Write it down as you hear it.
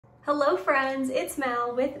Hello friends, it's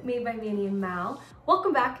Mal with Made by Manny and Mal.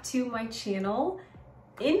 Welcome back to my channel.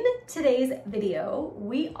 In today's video,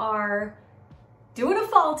 we are doing a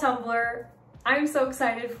fall tumbler. I'm so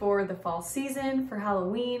excited for the fall season, for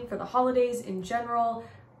Halloween, for the holidays in general.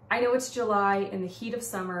 I know it's July in the heat of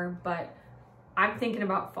summer, but I'm thinking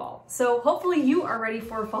about fall. So hopefully you are ready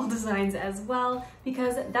for fall designs as well,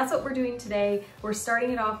 because that's what we're doing today. We're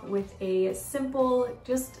starting it off with a simple,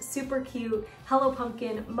 just super cute Hello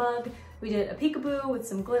Pumpkin mug. We did a peekaboo with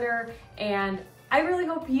some glitter, and I really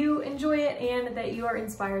hope you enjoy it and that you are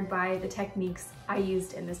inspired by the techniques I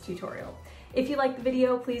used in this tutorial. If you like the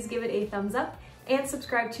video, please give it a thumbs up and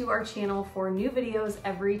subscribe to our channel for new videos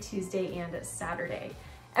every Tuesday and Saturday.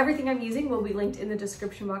 Everything I'm using will be linked in the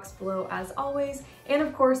description box below as always. And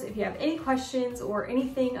of course, if you have any questions or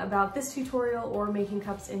anything about this tutorial or making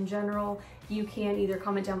cups in general, you can either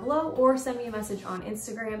comment down below or send me a message on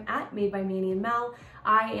Instagram at Made by Manny and Mal.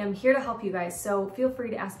 I am here to help you guys, so feel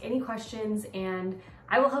free to ask any questions and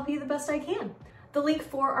I will help you the best I can. The link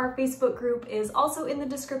for our Facebook group is also in the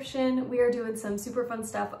description. We are doing some super fun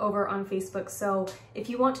stuff over on Facebook, so if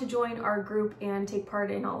you want to join our group and take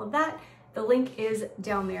part in all of that, the link is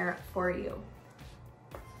down there for you.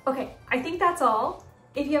 Okay, I think that's all.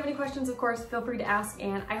 If you have any questions, of course, feel free to ask,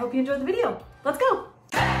 and I hope you enjoyed the video. Let's go!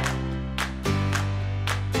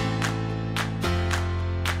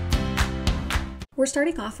 We're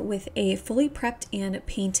starting off with a fully prepped and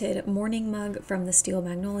painted morning mug from the Steel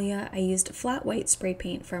Magnolia. I used flat white spray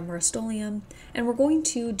paint from Rustoleum, and we're going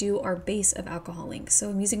to do our base of alcohol inks.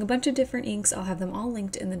 So I'm using a bunch of different inks. I'll have them all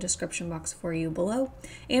linked in the description box for you below.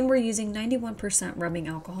 And we're using 91% rubbing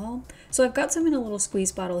alcohol. So I've got some in a little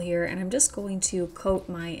squeeze bottle here, and I'm just going to coat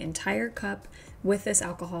my entire cup with this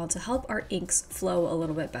alcohol to help our inks flow a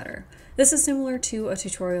little bit better. This is similar to a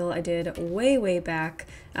tutorial I did way back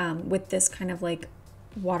with this kind of like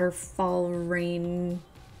waterfall rain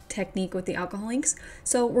technique with the alcohol inks.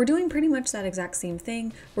 So we're doing pretty much that exact same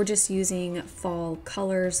thing. We're just using fall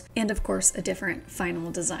colors and of course a different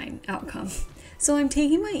final design outcome. So I'm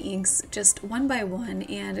taking my inks just one by one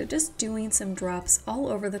and just doing some drops all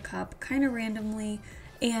over the cup kind of randomly.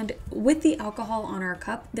 And with the alcohol on our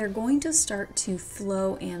cup, they're going to start to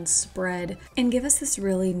flow and spread and give us this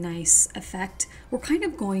really nice effect. We're kind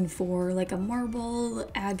of going for like a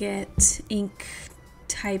marble, agate, ink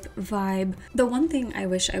type vibe. The one thing I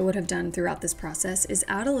wish I would have done throughout this process is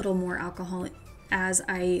add a little more alcohol as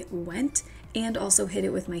I went, and also hit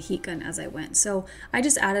it with my heat gun as I went. So I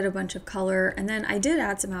just added a bunch of color, and then I did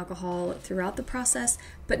add some alcohol throughout the process,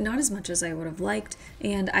 but not as much as I would have liked,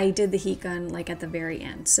 and I did the heat gun like at the very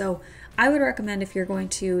end. So I would recommend, if you're going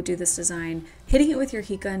to do this design, hitting it with your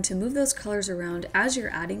heat gun to move those colors around as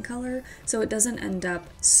you're adding color so it doesn't end up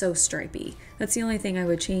so stripy. That's the only thing I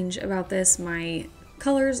would change about this. My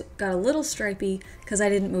colors got a little stripy because I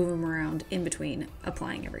didn't move them around in between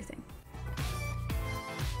applying everything.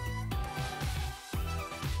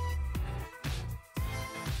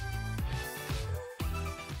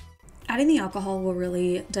 Adding the alcohol will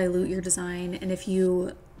really dilute your design, and if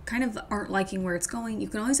you kind of aren't liking where it's going, you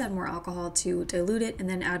can always add more alcohol to dilute it and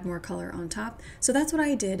then add more color on top. So that's what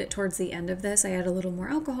I did towards the end of this. I added a little more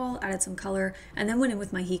alcohol, added some color, and then went in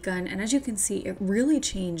with my heat gun, and as you can see, it really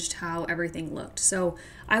changed how everything looked. So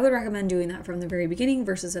I would recommend doing that from the very beginning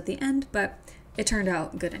versus at the end, but it turned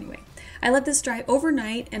out good anyway. I let this dry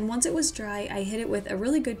overnight, and once it was dry, I hit it with a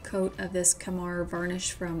really good coat of this Camar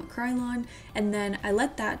varnish from Krylon, and then I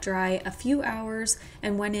let that dry a few hours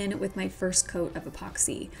and went in with my first coat of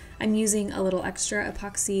epoxy. I'm using a little extra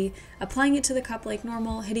epoxy, applying it to the cup like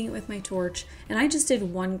normal, hitting it with my torch, and I just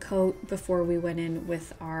did one coat before we went in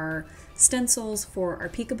with our stencils for our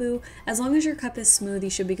peekaboo. As long as your cup is smooth, you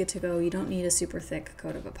should be good to go. You don't need a super thick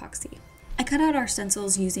coat of epoxy. I cut out our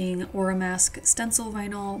stencils using Oramask stencil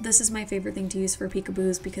vinyl. This is my favorite thing to use for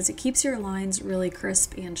peekaboos because it keeps your lines really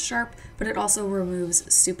crisp and sharp, but it also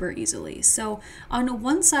removes super easily. So on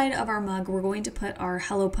one side of our mug, we're going to put our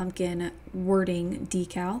Hello Pumpkin wording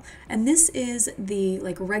decal, and this is the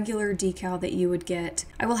like regular decal that you would get.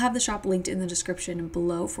 I will have the shop linked in the description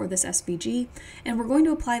below for this SVG, and we're going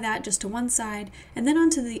to apply that just to one side, and then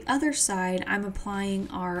onto the other side I'm applying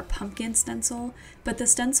our pumpkin stencil, but the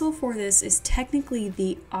stencil for this is technically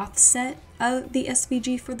the offset of the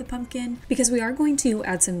SVG for the pumpkin, because we are going to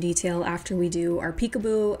add some detail after we do our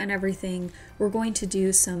peekaboo and everything. We're going to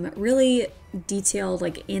do some really detailed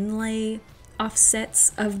like inlay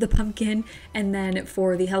offsets of the pumpkin, and then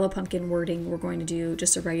for the Hello Pumpkin wording we're going to do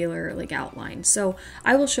just a regular like outline. So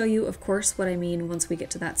I will show you of course what I mean once we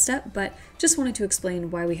get to that step, but just wanted to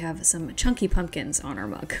explain why we have some chunky pumpkins on our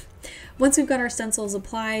mug. Once we've got our stencils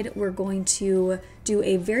applied, we're going to do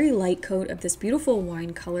a very light coat of this beautiful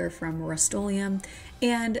wine color from Rustoleum.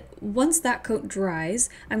 And once that coat dries,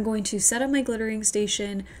 I'm going to set up my glittering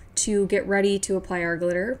station to get ready to apply our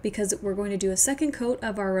glitter, because we're going to do a second coat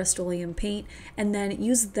of our Rustoleum paint and then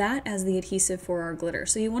use that as the adhesive for our glitter.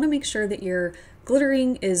 So you want to make sure that your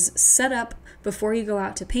glittering is set up before you go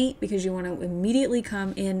out to paint, because you want to immediately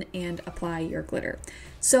come in and apply your glitter.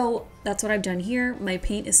 So that's what I've done here. My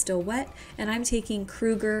paint is still wet, and I'm taking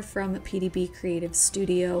Kruger from PDB Creative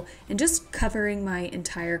Studio and just covering my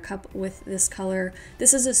entire cup with this color.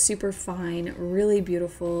 This is a super fine, really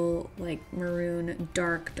beautiful, like maroon,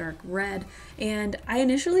 dark red. And I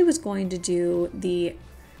initially was going to do the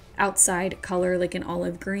outside color like an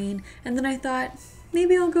olive green, and then I thought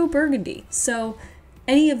maybe I'll go burgundy. So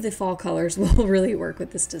any of the fall colors will really work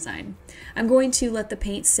with this design. I'm going to let the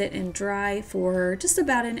paint sit and dry for just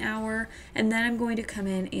about an hour, and then I'm going to come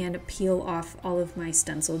in and peel off all of my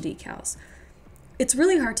stencil decals. It's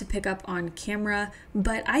really hard to pick up on camera,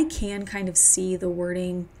 but I can kind of see the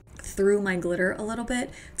wording through my glitter a little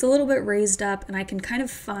bit. It's a little bit raised up, and I can kind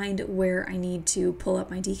of find where I need to pull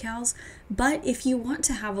up my decals. But if you want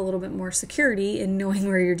to have a little bit more security in knowing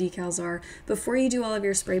where your decals are, before you do all of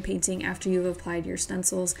your spray painting after you've applied your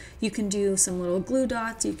stencils, you can do some little glue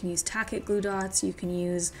dots, you can use tack-it glue dots, you can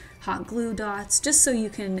use hot glue dots, just so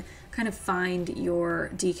you can kind of find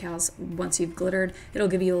your decals once you've glittered. It'll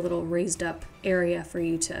give you a little raised up area for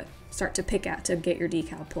you to start to pick at to get your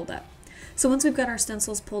decal pulled up. So once we've got our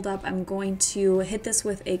stencils pulled up, I'm going to hit this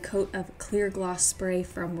with a coat of clear gloss spray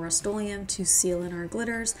from Rustoleum to seal in our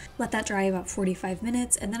glitters. Let that dry about 45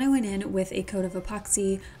 minutes, and then I went in with a coat of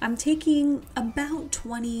epoxy. I'm taking about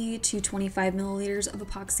 20 to 25 milliliters of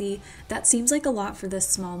epoxy. That seems like a lot for this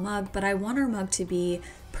small mug, but I want our mug to be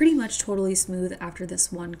pretty much totally smooth after this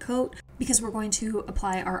one coat, because we're going to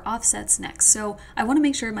apply our offsets next. So I want to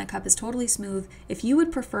make sure my cup is totally smooth. If you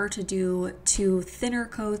would prefer to do 2 thinner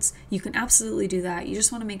coats, you can absolutely do that. You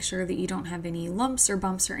just want to make sure that you don't have any lumps or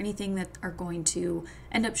bumps or anything that are going to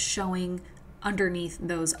end up showing underneath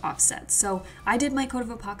those offsets. So I did my coat of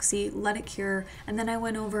epoxy, let it cure, and then I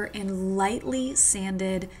went over and lightly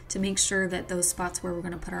sanded to make sure that those spots where we're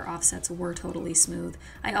going to put our offsets were totally smooth.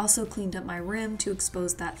 I also cleaned up my rim to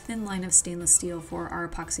expose that thin line of stainless steel for our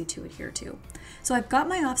epoxy to adhere to. So I've got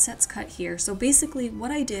my offsets cut here. So basically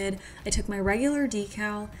what I did, I took my regular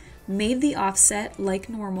decal, made the offset like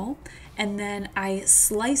normal, and then I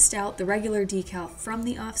sliced out the regular decal from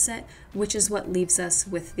the offset, which is what leaves us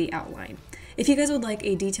with the outline. If you guys would like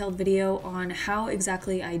a detailed video on how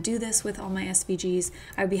exactly I do this with all my SVGs,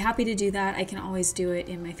 I'd be happy to do that. I can always do it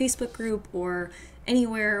in my Facebook group or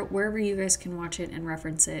anywhere, wherever you guys can watch it and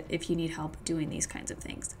reference it if you need help doing these kinds of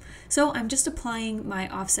things. So I'm just applying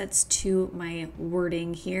my offsets to my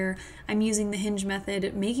wording here. I'm using the hinge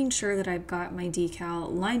method, making sure that I've got my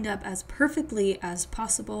decal lined up as perfectly as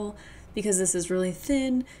possible, because this is really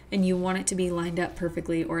thin and you want it to be lined up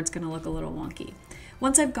perfectly or it's going to look a little wonky.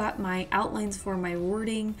 Once I've got my outlines for my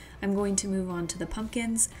wording, I'm going to move on to the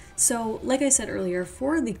pumpkins. So like I said earlier,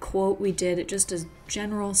 for the quote we did just a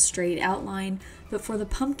general straight outline, but for the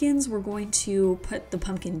pumpkins we're going to put the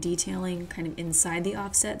pumpkin detailing kind of inside the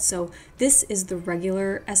offset. So this is the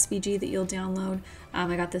regular SVG that you'll download.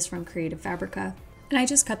 I got this from Creative Fabrica. And I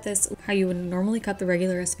just cut this how you would normally cut the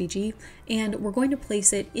regular SVG, and we're going to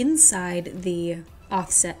place it inside the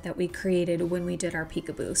offset that we created when we did our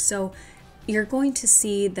peekaboo. So you're going to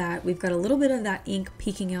see that we've got a little bit of that ink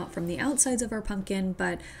peeking out from the outsides of our pumpkin,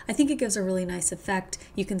 but I think it gives a really nice effect.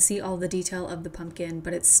 You can see all the detail of the pumpkin,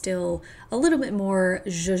 but it's still a little bit more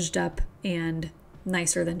zhuzhed up and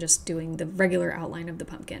nicer than just doing the regular outline of the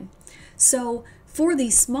pumpkin. So for the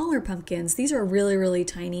smaller pumpkins, these are really, really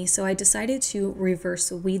tiny, so I decided to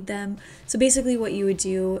reverse weed them. So basically what you would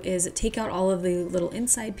do is take out all of the little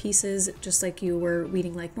inside pieces, just like you were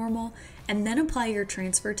weeding like normal, and then apply your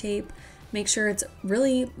transfer tape. Make sure it's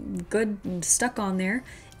really good and stuck on there,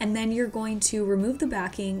 and then you're going to remove the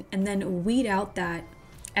backing and then weed out that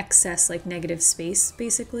excess, like negative space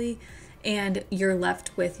basically, and you're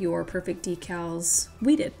left with your perfect decals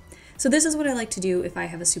weeded. So this is what I like to do if I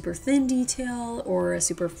have a super thin detail or a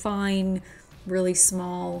super fine, really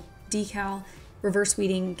small decal. Reverse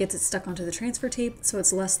weeding gets it stuck onto the transfer tape, so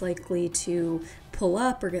it's less likely to pull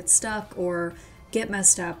up or get stuck or get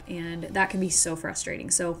messed up, and that can be so frustrating.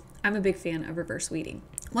 So I'm a big fan of reverse weeding.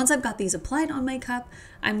 Once I've got these applied on my cup,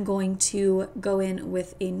 I'm going to go in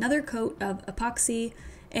with another coat of epoxy.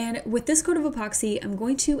 And with this coat of epoxy, I'm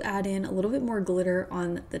going to add in a little bit more glitter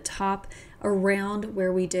on the top around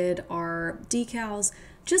where we did our decals.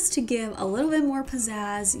 just to give a little bit more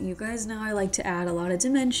pizzazz. You guys know I like to add a lot of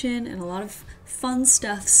dimension and a lot of fun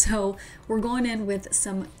stuff, so we're going in with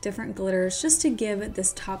some different glitters just to give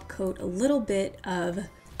this top coat a little bit of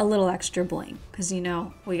a little extra bling, because you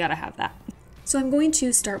know we gotta have that. So I'm going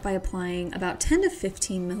to start by applying about 10 to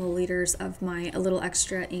 15 milliliters of my A Little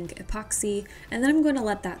Extra ink epoxy, and then I'm going to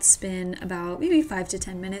let that spin about maybe 5 to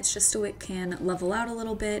 10 minutes just so it can level out a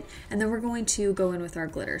little bit, and then we're going to go in with our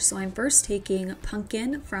glitters. So I'm first taking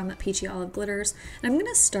Pumpkin from Peachy Olive Glitters, and I'm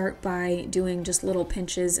going to start by doing just little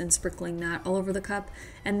pinches and sprinkling that all over the cup,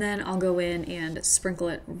 and then I'll go in and sprinkle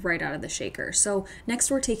it right out of the shaker. So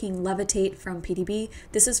next we're taking Levitate from PDB.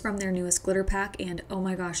 This is from their newest glitter pack, and oh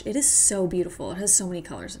my gosh, it is so beautiful. It has so many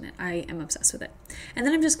colors in it. I am obsessed with it. And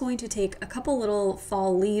then I'm just going to take a couple little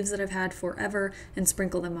fall leaves that I've had forever and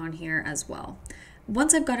sprinkle them on here as well.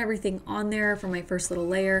 Once I've got everything on there for my first little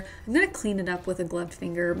layer, I'm going to clean it up with a gloved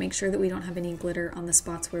finger, make sure that we don't have any glitter on the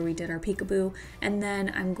spots where we did our peekaboo, and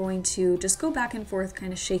then I'm going to just go back and forth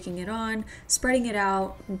kind of shaking it on, spreading it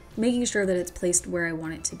out, making sure that it's placed where I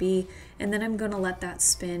want it to be, and then I'm going to let that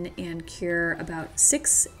spin and cure about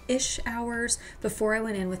 6-ish hours before I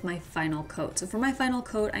went in with my final coat. So for my final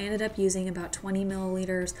coat, I ended up using about 20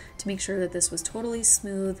 milliliters to make sure that this was totally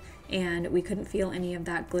smooth and we couldn't feel any of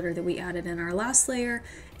that glitter that we added in our last layer.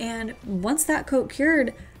 And once that coat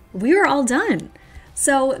cured, we were all done.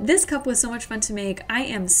 So this cup was so much fun to make. I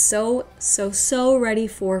am so ready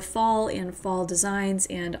for fall and fall designs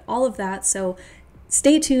and all of that. So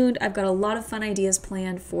stay tuned. I've got a lot of fun ideas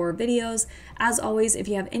planned for videos. As always, if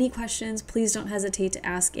you have any questions, please don't hesitate to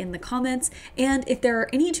ask in the comments. And if there are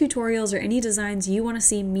any tutorials or any designs you want to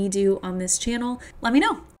see me do on this channel, let me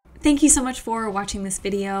know. Thank you so much for watching this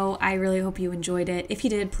video. I really hope you enjoyed it. If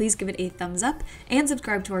you did, please give it a thumbs up and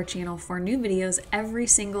subscribe to our channel for new videos every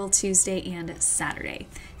single Tuesday and Saturday.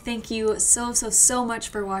 Thank you so much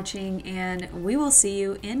for watching, and we will see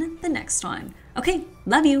you in the next one. Okay,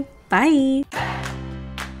 love you. Bye.